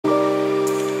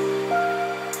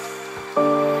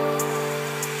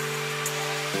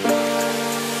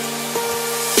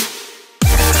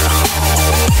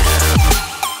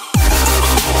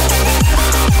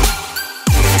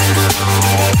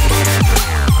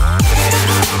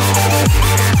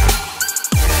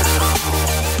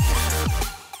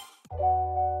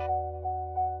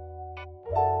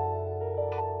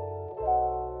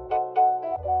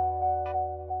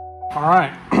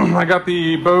I got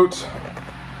the boat.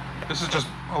 This is just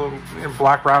a little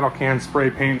black rattle can spray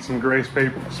paint, some gray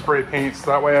spray paint, so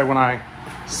that way when I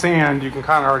sand, you can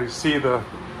kind of already see or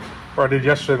I did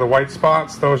yesterday, the white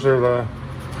spots. Those are the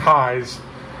highs,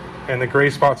 and the gray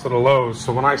spots are the lows.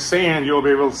 So when I sand, you'll be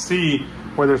able to see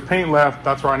where there's paint left.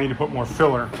 That's where I need to put more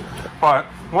filler. But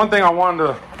one thing I wanted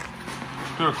to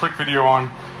do a quick video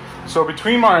on. So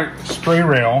between my spray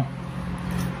rail,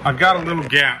 I've got a little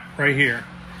gap right here,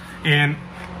 and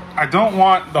I don't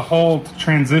want the hole to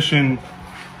transition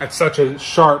at such a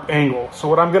sharp angle. So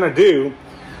what I'm gonna do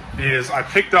is I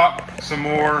picked up some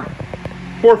more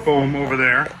pour foam over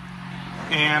there,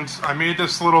 and I made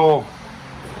this little,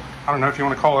 I don't know if you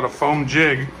want to call it a foam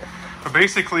jig, but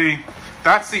basically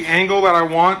that's the angle that I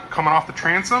want coming off the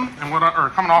transom and or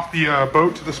coming off the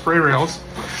boat to the spray rails.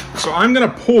 So I'm gonna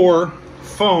pour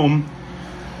foam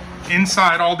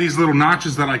inside all these little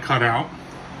notches that I cut out.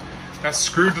 That's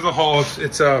screwed to the hull.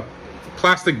 It's a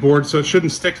plastic board, so it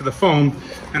shouldn't stick to the foam.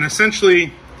 And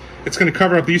essentially, it's gonna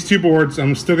cover up these two boards.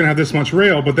 I'm still gonna have this much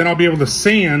rail, but then I'll be able to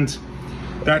sand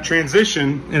that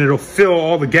transition and it'll fill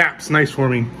all the gaps nice for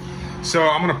me. So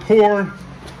I'm gonna pour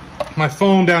my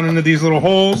foam down into these little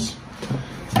holes,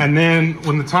 and then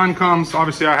when the time comes,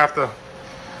 obviously I have to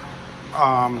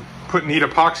put neat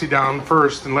epoxy down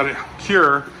first and let it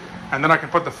cure, and then I can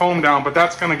put the foam down. But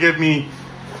that's gonna give me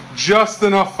just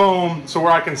enough foam so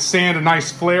where I can sand a nice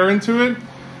flare into it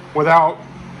without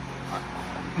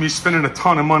me spending a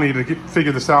ton of money to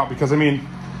figure this out. Because I mean,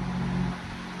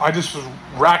 I just was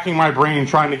racking my brain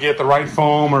trying to get the right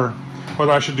foam, or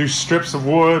whether I should do strips of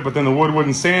wood, but then the wood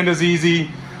wouldn't sand as easy.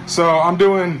 So I'm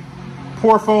doing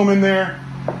pour foam in there.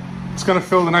 It's gonna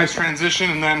fill the nice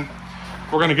transition, and then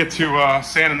we're gonna get to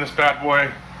sanding this bad boy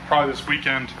probably this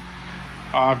weekend.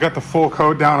 I've got the full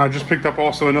coat down. I just picked up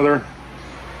also another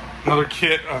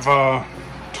kit of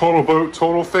Total Boat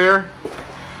Total Fair.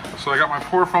 So I got my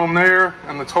pour foam there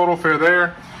and the Total Fair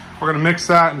there. We're gonna mix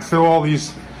that and fill all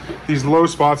these low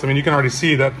spots. I mean, you can already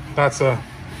see that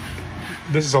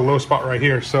this is a low spot right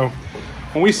here. So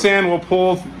when we sand, we'll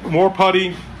pull more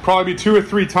putty, probably be 2 or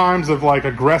 3 times of like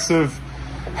aggressive,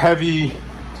 heavy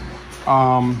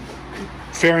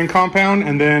fairing compound,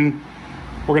 and then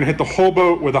we're gonna hit the whole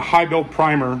boat with a high build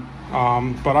primer.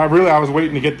 But I was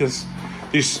waiting to get this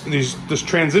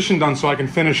transition done so I can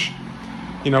finish,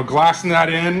 glassing that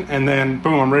in, and then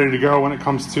boom, I'm ready to go when it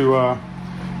comes to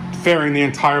fairing the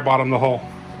entire bottom of the hull.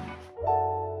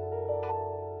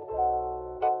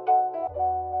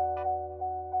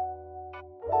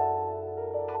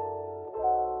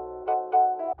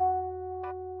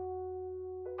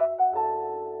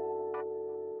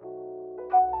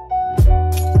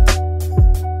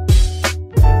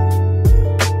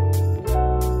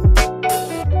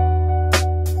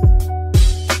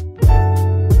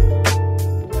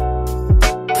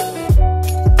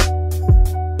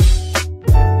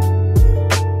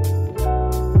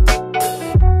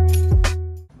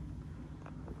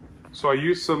 So I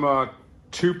used some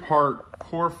 2-part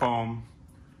pour foam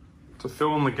to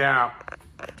fill in the gap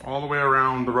all the way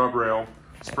around the rub rail,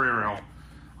 spray rail.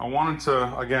 I wanted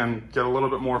to, again, get a little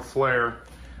bit more flare.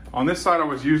 On this side, I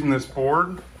was using this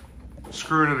board,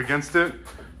 screwing it against it,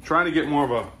 trying to get more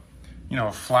of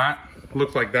a flat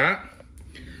look like that.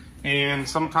 And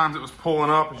sometimes it was pulling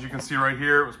up, as you can see right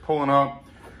here, it was pulling up.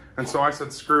 And so I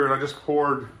said, screw it, I just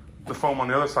poured the foam on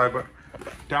the other side. But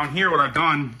down here, what I've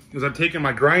done is I've taken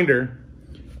my grinder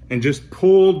and just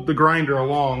pulled the grinder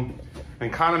along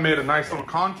and kind of made a nice little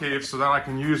concave so that I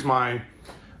can use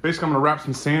basically I'm gonna wrap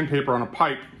some sandpaper on a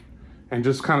pipe and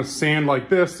just kind of sand like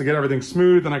this to get everything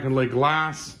smooth. Then I can lay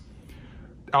glass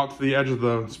out to the edge of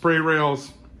the spray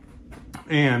rails,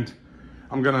 and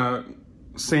I'm gonna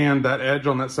sand that edge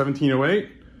on that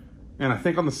 1708. And I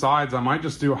think on the sides, I might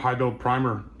just do a high build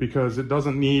primer because it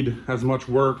doesn't need as much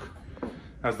work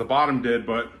as the bottom did.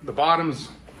 But the bottoms,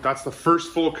 that's the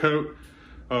first full coat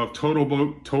of Total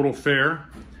Boat Total Fair.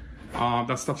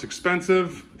 That stuff's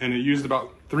expensive, and it used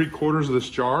about 3/4 of this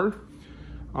jar,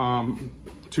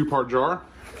 2-part jar.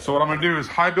 So what I'm gonna do is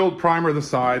high build primer the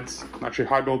sides, actually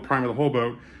high build primer the whole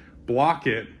boat, block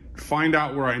it, find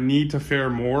out where I need to fair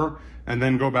more, and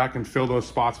then go back and fill those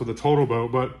spots with a Total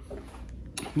Boat. But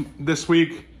this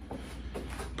week,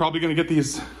 probably gonna get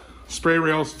these spray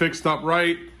rails fixed up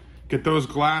right, get those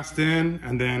glassed in,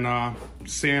 and then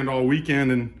sand all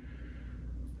weekend, and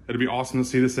it'll be awesome to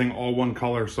see this thing all one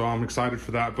color. So I'm excited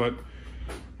for that. But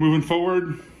moving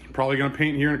forward, probably gonna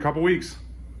paint here in a couple weeks.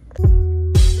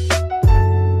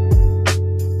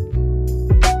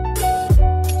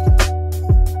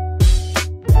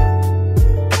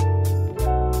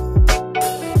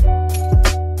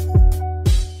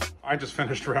 I just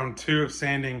finished round 2 of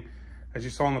sanding, as you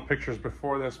saw in the pictures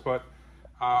before this, but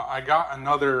I got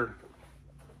another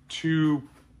 2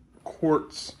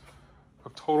 quarts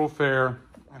of Total Fair,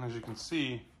 and as you can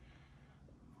see,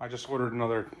 I just ordered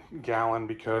another gallon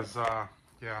because,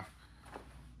 yeah,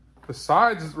 the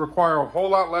sides require a whole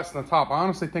lot less than the top. I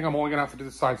honestly think I'm only gonna have to do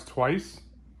the sides twice,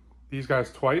 these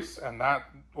guys twice, and that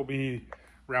will be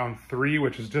round 3,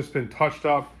 which has just been touched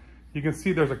up. You can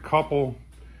see there's a couple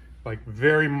like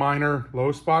very minor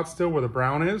low spots still where the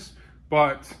brown is,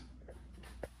 but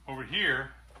over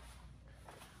here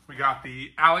we got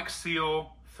the Alex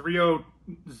Seal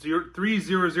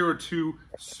 3002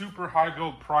 Super High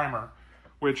Build Primer,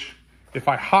 which if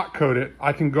I hot coat it,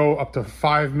 I can go up to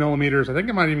 5 millimeters. I think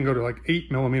it might even go to like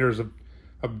 8 millimeters of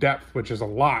depth, which is a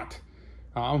lot.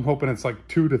 I'm hoping it's like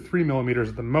 2 to 3 millimeters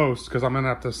at the most, because I'm gonna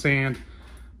have to sand,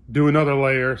 do another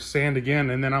layer, sand again,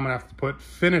 and then I'm gonna have to put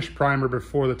finish primer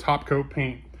before the top coat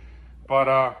paint.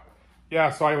 But yeah,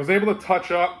 so I was able to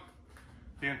touch up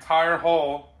the entire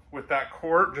hull with that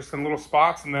quart, just in little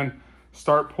spots, and then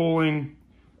start pulling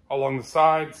along the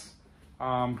sides.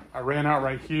 I ran out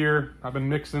right here. I've been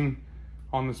mixing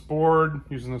on this board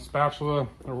using the spatula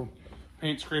or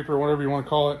paint scraper, whatever you want to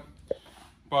call it.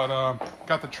 But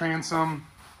got the transom,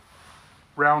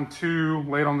 round 2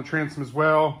 laid on the transom as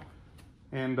well.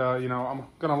 And you know, I'm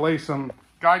gonna lay some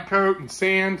guide coat and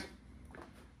sand,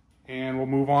 and we'll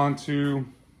move on to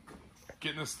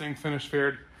getting this thing finished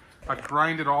faired. I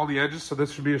grinded all the edges, so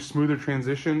this should be a smoother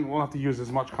transition. We'll have to use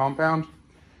as much compound,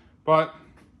 but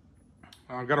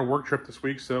I've got a work trip this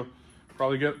week, so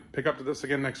probably pick up to this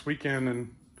again next weekend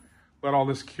and let all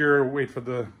this cure, wait for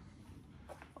the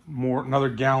another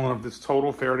gallon of this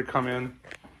Total Fair to come in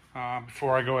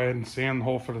before I go ahead and sand the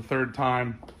hole for the 3rd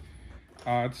time.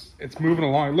 It's moving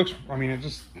along. It looks, I mean,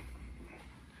 it's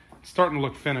starting to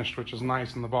look finished, which is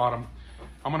nice in the bottom.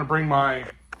 I'm gonna bring my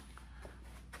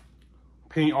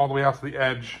paint all the way out to the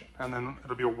edge, and then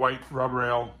it'll be a white rub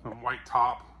rail and white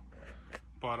top.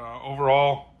 But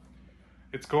overall,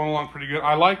 it's going along pretty good.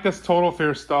 I like this Total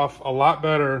Fair stuff a lot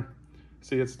better.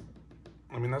 See,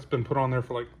 I mean, that's been put on there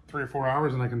for like 3 or 4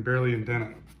 hours and I can barely indent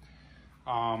it.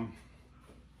 I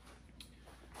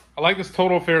like this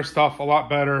Total Fair stuff a lot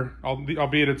better,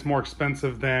 albeit it's more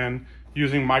expensive than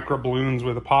using micro balloons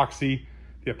with epoxy.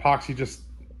 The epoxy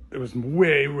it was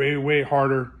way, way, way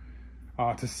harder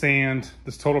to sand.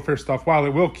 This Total Fair stuff, while it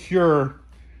will cure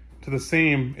to the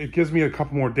same, it gives me a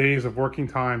couple more days of working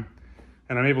time,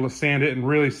 and I'm able to sand it and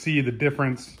really see the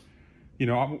difference. You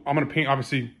know, I'm gonna paint,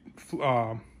 obviously,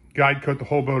 guide coat the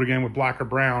whole boat again with black or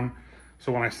brown.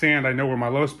 So when I sand, I know where my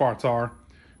low spots are.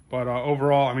 But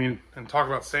overall, I mean, and talk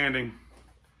about sanding,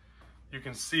 you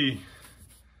can see,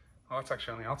 oh, that's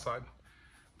actually on the outside.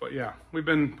 But yeah, we've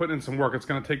been putting in some work. It's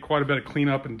gonna take quite a bit of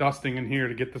cleanup and dusting in here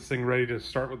to get this thing ready to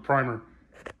start with primer.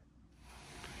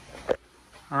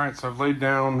 All right, so I've laid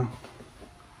down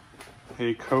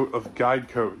a coat of guide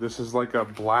coat. This is like a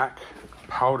black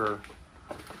powder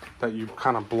that you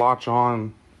kind of blotch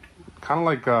on, kind of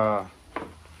like I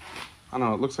don't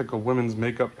know, it looks like a women's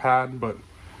makeup pad, but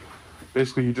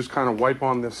basically you just kind of wipe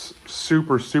on this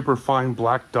super, super fine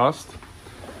black dust.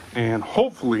 And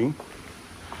hopefully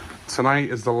tonight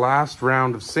is the last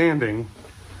round of sanding,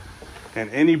 and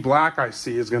any black I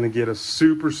see is going to get a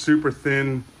super, super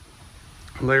thin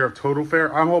layer of Total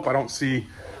Fair. I hope I don't see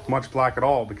much black at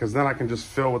all, because then I can just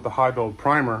fill with the high build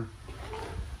primer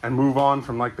and move on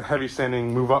from like the heavy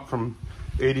sanding, move up from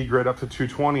 80 grit up to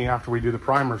 220 after we do the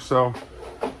primer. So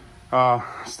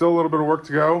still a little bit of work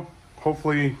to go.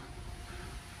 Hopefully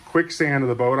quick sand of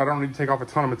the boat. I don't need to take off a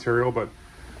ton of material, but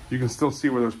you can still see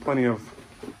where there's plenty of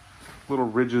little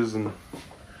ridges and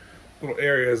little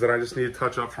areas that I just need to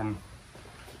touch up from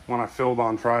when I filled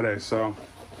on Friday. So I'm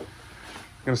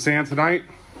gonna sand tonight.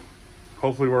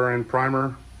 Hopefully we're in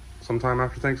primer sometime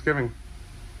after Thanksgiving.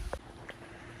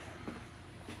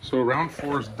 So round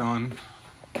 4 is done.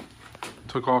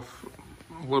 Took off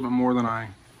a little bit more than I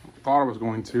thought I was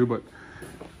going to, but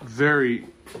very,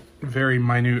 very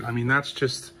minute. I mean, that's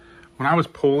just, when I was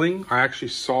pulling, I actually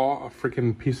saw a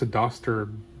freaking piece of dust or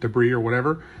debris or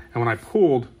whatever. And when I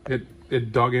pulled,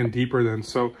 it dug in deeper then.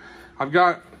 So I've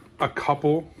got a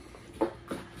couple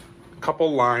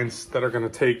lines that are gonna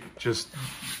take just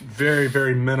very,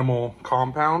 very minimal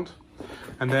compound.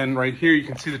 And then right here, you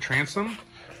can see the transom.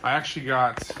 I actually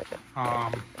got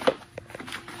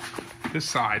this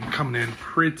side coming in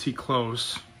pretty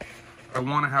close. I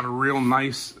wanna have a real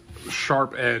nice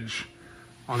sharp edge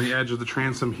on the edge of the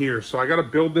transom here. So I gotta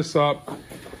build this up,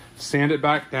 sand it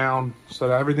back down so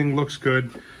that everything looks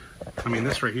good. I mean,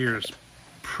 this right here is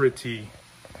pretty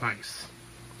nice.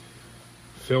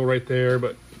 fill right there,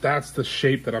 but that's the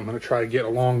shape that I'm going to try to get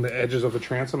along the edges of the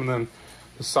transom, and then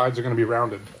the sides are going to be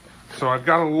rounded. So I've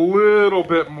got a little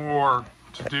bit more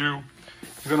to do.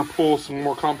 I'm going to pull some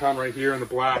more compound right here in the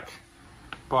black,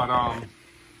 but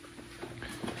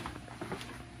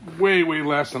way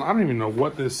less, and I don't even know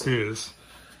what this is,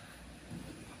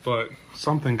 but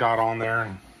something got on there,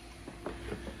 and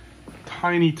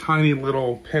tiny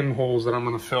little pinholes that I'm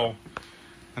going to fill,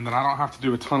 and then I don't have to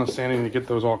do a ton of sanding to get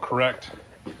those all correct.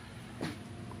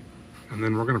 And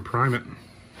then we're going to prime it.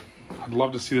 I'd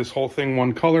love to see this whole thing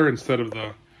one color instead of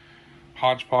the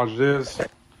hodgepodge it is.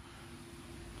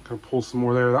 Gonna pull some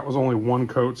more there. That was only one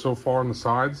coat so far on the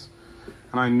sides,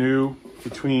 and I knew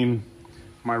between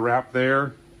my wrap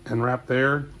there and wrap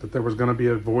there that there was going to be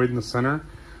a void in the center,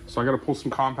 so I got to pull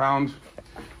some compound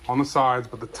on the sides,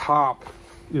 but the top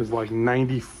is like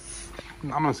 90, I'm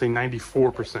gonna say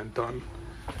 94% done.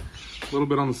 A little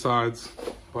bit on the sides,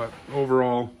 but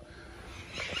overall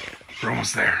we're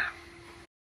almost there.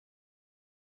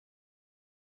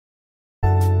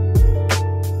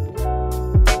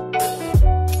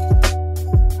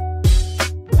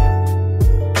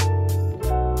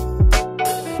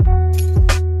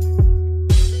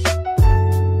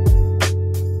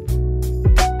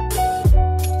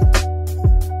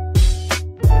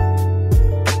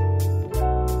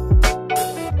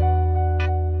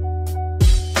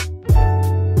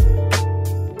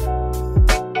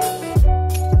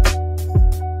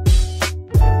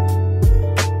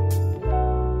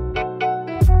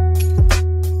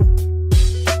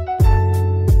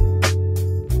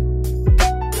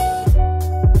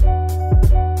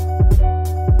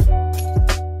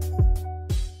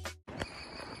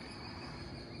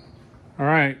 All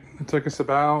right, it took us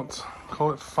about, call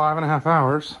it 5.5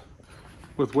 hours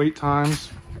with wait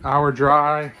times, hour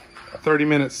dry,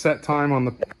 30-minute set time on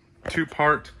the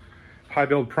 2-part high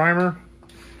build primer.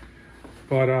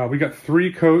 But we got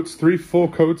 3 full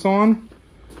coats on,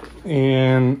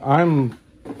 and I'm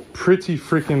pretty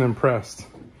freaking impressed.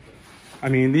 I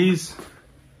mean, these,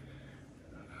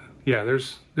 yeah,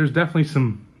 there's definitely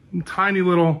some tiny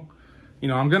little, you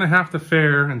know, I'm gonna have to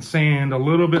fair and sand a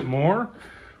little bit more.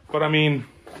 But I mean,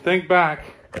 think back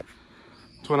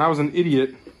to when I was an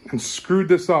idiot and screwed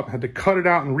this up, had to cut it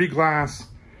out and re-glass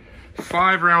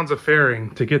 5 rounds of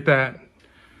fairing to get that.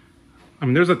 I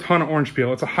mean, there's a ton of orange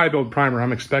peel. It's a high build primer.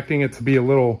 I'm expecting it to be a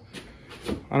little,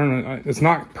 I don't know, it's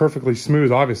not perfectly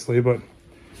smooth, obviously, but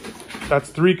that's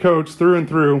 3 coats through and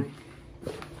through.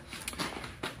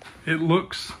 It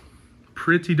looks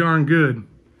pretty darn good.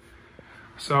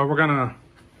 So we're gonna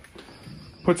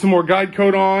put some more guide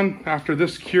coat on after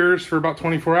this cures for about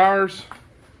 24 hours.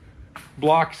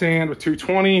 Block sand with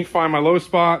 220, find my low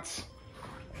spots,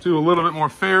 do a little bit more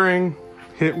fairing,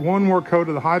 hit 1 more coat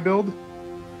of the high build,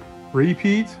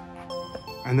 repeat,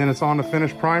 and then it's on to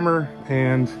finished primer.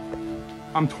 And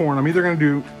I'm torn. I'm either gonna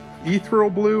do ethereal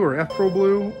blue or ethereal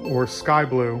blue or sky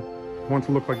blue. I want it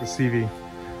to look like the CV.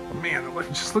 But man,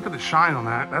 just look at the shine on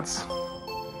that. That's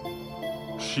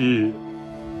shit.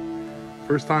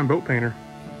 First time boat painter.